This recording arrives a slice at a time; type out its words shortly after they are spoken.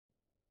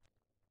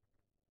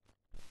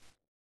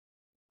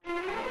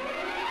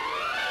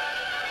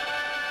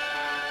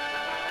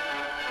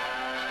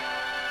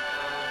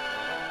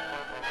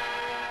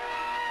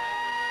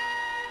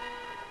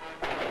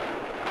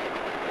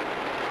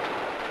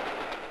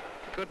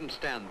Couldn't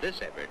stand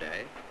this every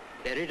day.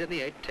 Buried in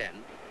the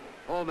 810.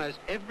 Almost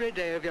every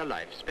day of your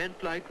life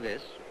spent like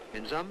this,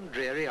 in some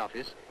dreary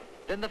office,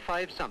 then the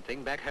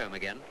 5-something back home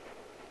again.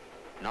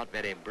 Not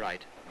very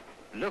bright.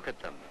 Look at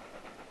them.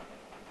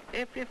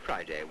 Every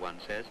Friday, one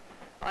says,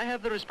 I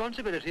have the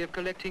responsibility of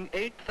collecting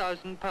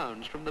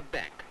 £8,000 from the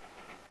bank.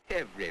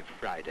 Every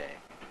Friday.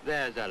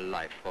 There's a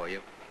life for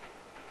you.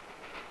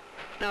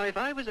 Now, if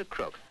I was a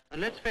crook,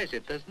 and let's face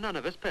it, there's none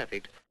of us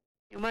perfect,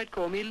 you might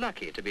call me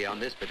lucky to be on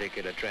this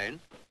particular train.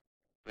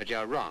 But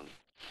you're wrong.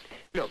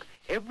 Look,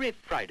 every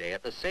Friday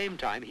at the same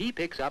time, he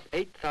picks up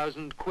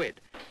 8,000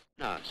 quid.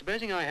 Now,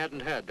 supposing I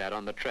hadn't heard that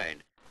on the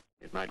train,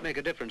 it might make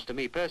a difference to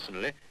me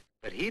personally,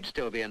 but he'd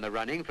still be in the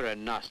running for a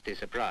nasty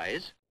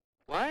surprise.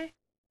 Why?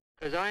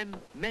 Because I'm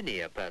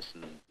many a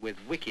person with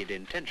wicked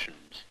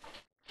intentions.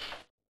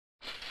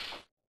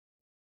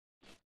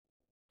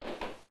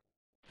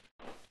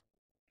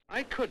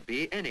 I could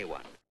be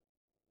anyone.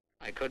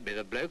 I could be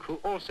the bloke who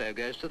also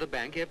goes to the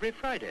bank every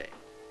Friday.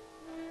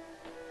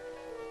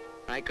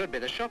 I could be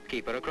the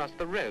shopkeeper across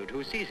the road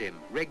who sees him,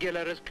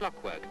 regular as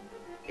clockwork.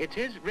 It's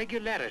his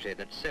regularity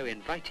that's so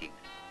inviting.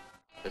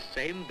 The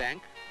same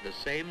bank, the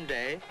same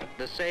day,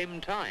 the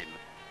same time.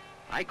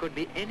 I could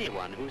be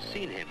anyone who's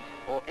seen him,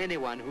 or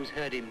anyone who's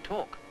heard him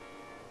talk.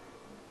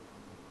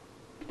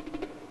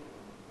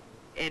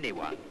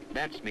 Anyone,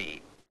 that's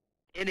me.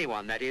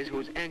 Anyone, that is,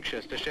 who's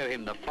anxious to show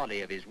him the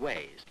folly of his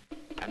ways.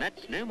 And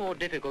that's no more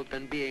difficult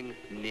than being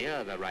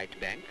near the right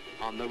bank,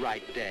 on the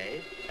right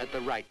day, at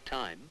the right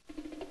time.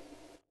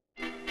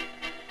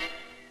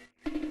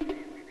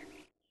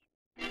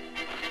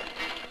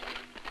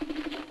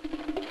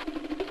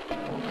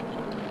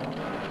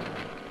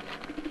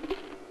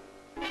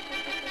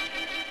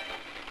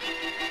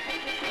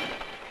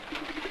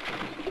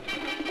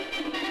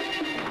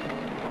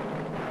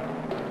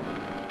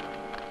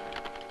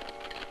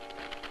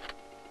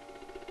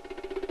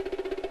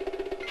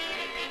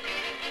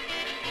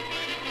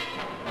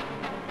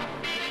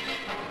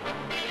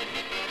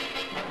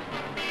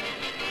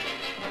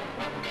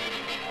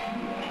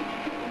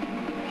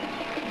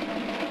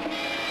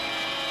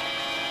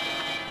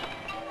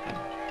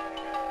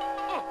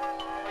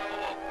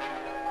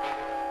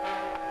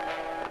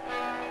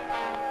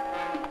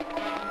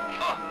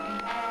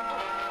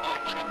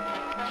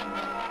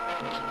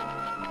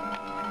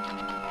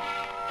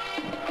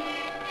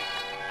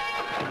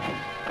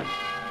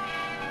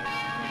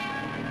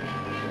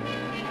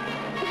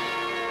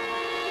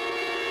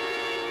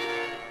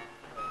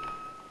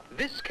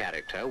 This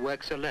character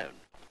works alone.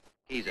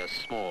 He's a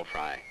small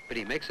fry, but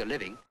he makes a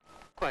living.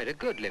 Quite a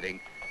good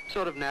living.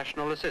 Sort of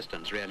national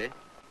assistance, really.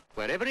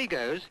 Wherever he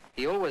goes,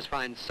 he always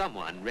finds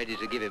someone ready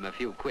to give him a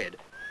few quid.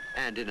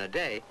 And in a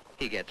day,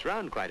 he gets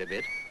round quite a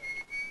bit.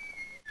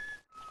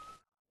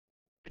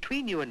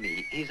 Between you and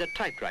me, he's a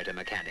typewriter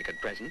mechanic at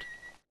present.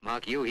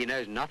 Mark you, he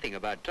knows nothing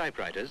about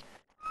typewriters.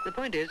 The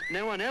point is,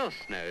 no one else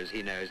knows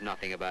he knows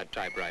nothing about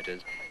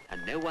typewriters,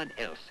 and no one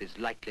else is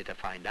likely to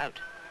find out.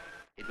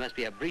 It must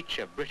be a breach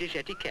of British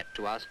etiquette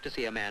to ask to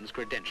see a man's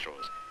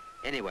credentials.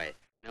 Anyway,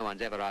 no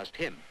one's ever asked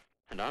him,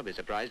 and I'll be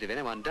surprised if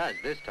anyone does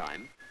this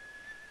time.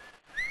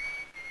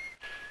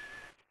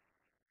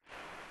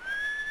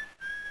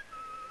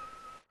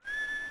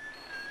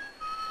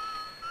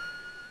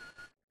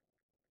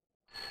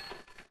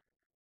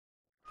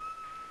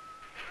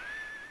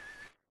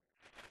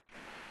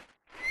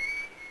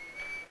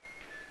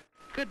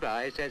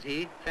 Goodbye, says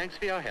he. Thanks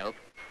for your help.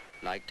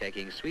 Like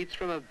taking sweets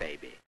from a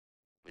baby.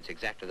 It's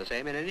exactly the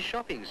same in any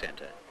shopping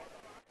centre.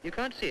 You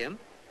can't see him?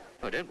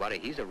 Oh, don't worry,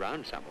 he's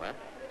around somewhere.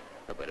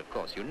 Oh, but of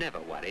course, you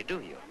never worry, do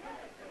you?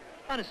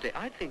 Honestly,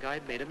 I think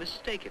I'd made a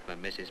mistake if my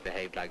missus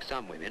behaved like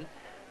some women.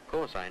 Of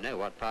course, I know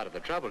what part of the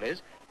trouble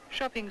is.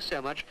 Shopping's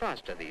so much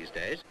faster these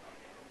days,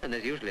 and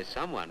there's usually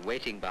someone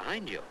waiting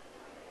behind you.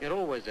 You're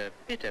always a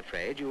bit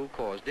afraid you'll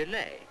cause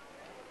delay.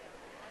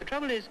 The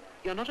trouble is,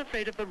 you're not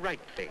afraid of the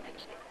right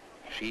things.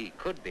 She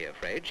could be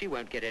afraid she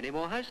won't get any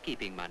more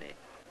housekeeping money.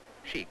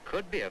 She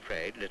could be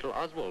afraid little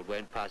Oswald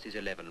won't pass his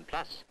 11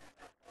 plus.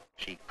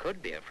 She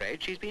could be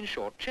afraid she's been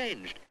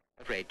short-changed,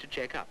 afraid to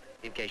check up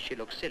in case she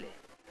looks silly.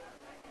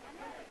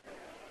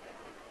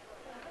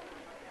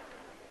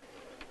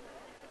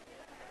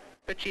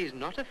 But she's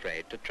not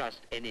afraid to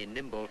trust any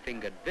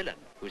nimble-fingered villain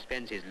who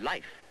spends his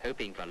life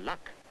hoping for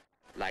luck,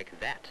 like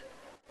that.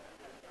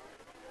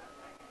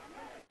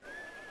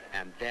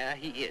 And there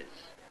he is.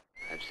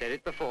 I've said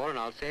it before and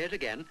I'll say it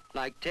again,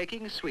 like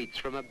taking sweets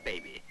from a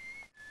baby.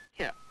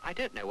 Here, I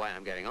don't know why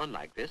I'm going on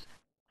like this.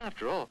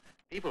 After all,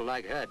 people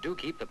like her do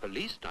keep the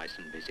police nice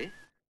and busy.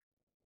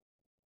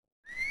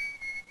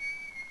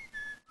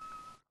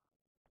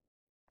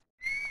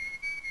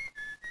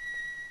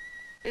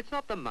 It's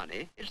not the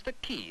money, it's the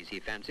keys he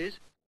fancies.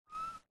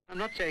 I'm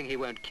not saying he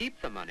won't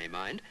keep the money,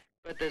 mind,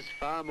 but there's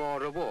far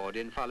more reward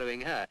in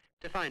following her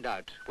to find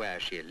out where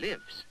she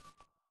lives.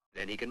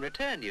 Then he can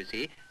return, you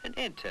see, and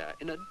enter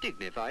in a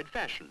dignified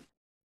fashion.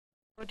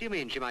 What do you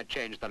mean she might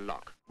change the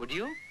lock? Would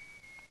you?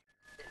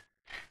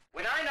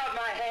 When I nod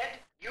my head,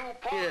 you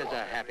pause. Here's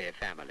a happy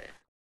family.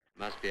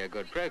 Must be a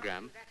good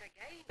program.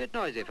 Bit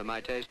noisy for my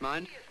taste,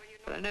 mind,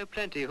 but I know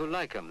plenty who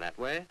like 'em that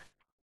way.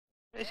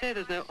 They say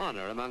there's no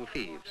honor among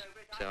thieves,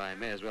 so I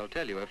may as well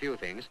tell you a few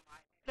things.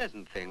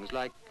 Pleasant things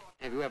like,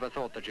 have you ever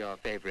thought that your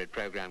favorite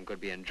program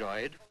could be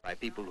enjoyed by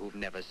people who've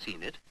never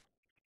seen it?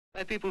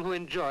 By people who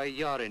enjoy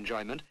your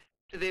enjoyment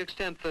to the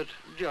extent that,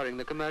 during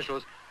the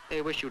commercials,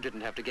 they wish you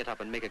didn't have to get up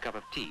and make a cup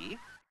of tea?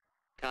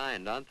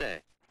 Kind, aren't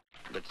they?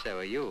 But so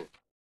are you.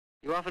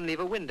 You often leave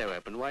a window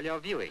open while you're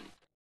viewing,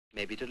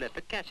 maybe to let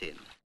the cat in.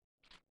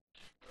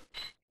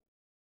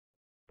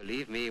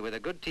 Believe me, with a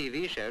good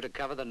TV show to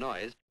cover the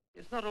noise,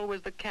 it's not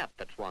always the cat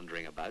that's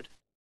wandering about.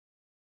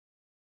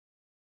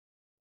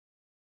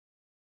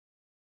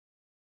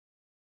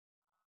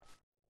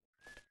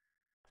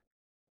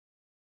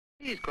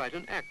 He's quite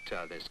an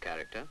actor, this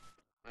character.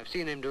 I've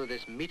seen him do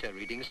this meter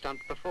reading stunt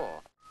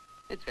before.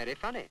 It's very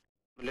funny,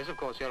 unless of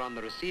course you're on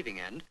the receiving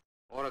end,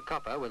 or a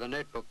copper with a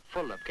notebook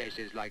full of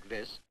cases like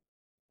this.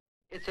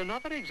 It's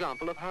another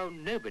example of how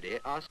nobody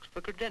asks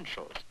for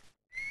credentials.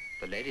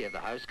 The lady of the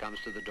house comes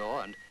to the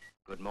door and,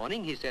 "Good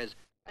morning," he says,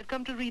 "I've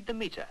come to read the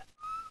meter."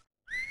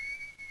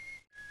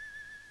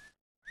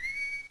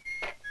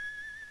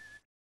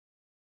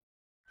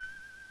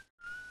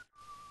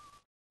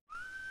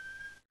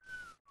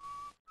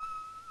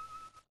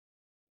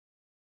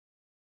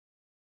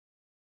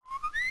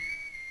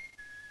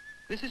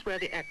 This is where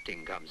the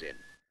acting comes in.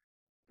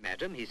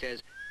 "Madam," he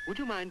says, "would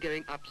you mind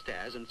going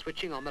upstairs and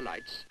switching on the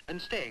lights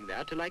and staying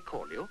there till I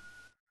call you?"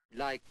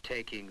 Like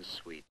taking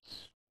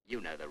sweets.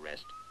 You know the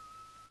rest.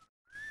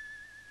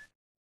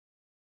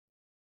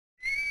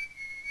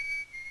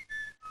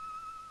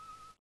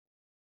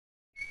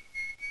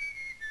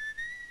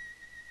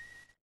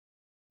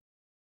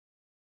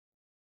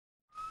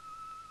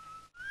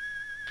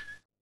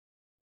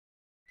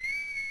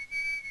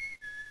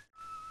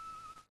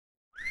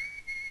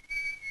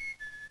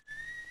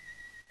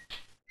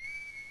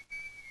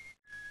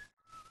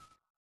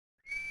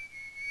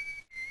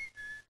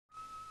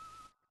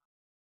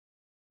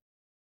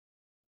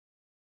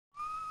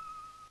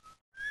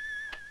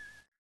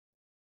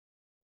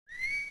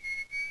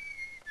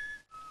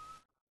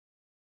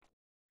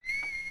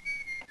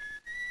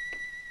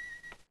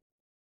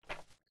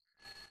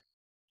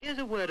 Here's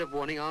a word of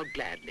warning I'll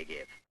gladly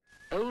give.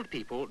 Old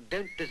people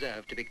don't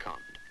deserve to be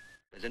conned.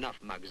 There's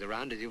enough mugs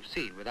around, as you've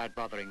seen, without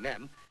bothering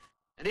them.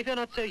 And if you're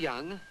not so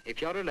young,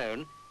 if you're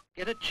alone,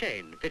 get a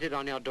chain fitted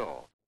on your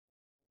door.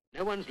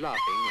 No one's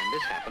laughing when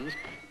this happens,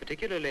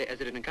 particularly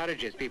as it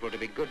encourages people to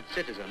be good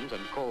citizens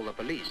and call the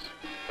police.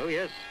 Oh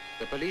yes,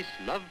 the police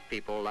love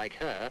people like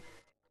her.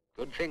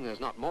 Good thing there's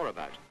not more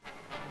about.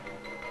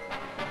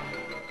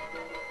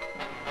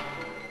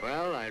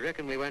 Well, I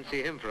reckon we won't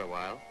see him for a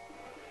while.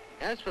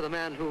 As for the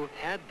man who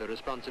had the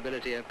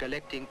responsibility of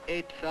collecting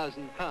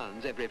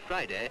 £8,000 every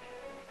Friday,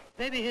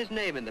 maybe his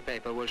name in the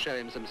paper will show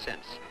him some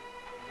sense.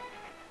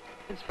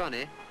 It's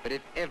funny, but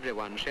if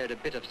everyone showed a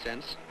bit of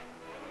sense,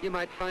 you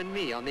might find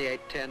me on the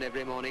 8:10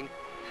 every morning.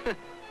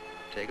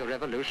 Take a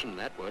revolution,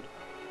 that would.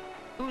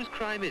 Whose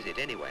crime is it,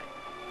 anyway?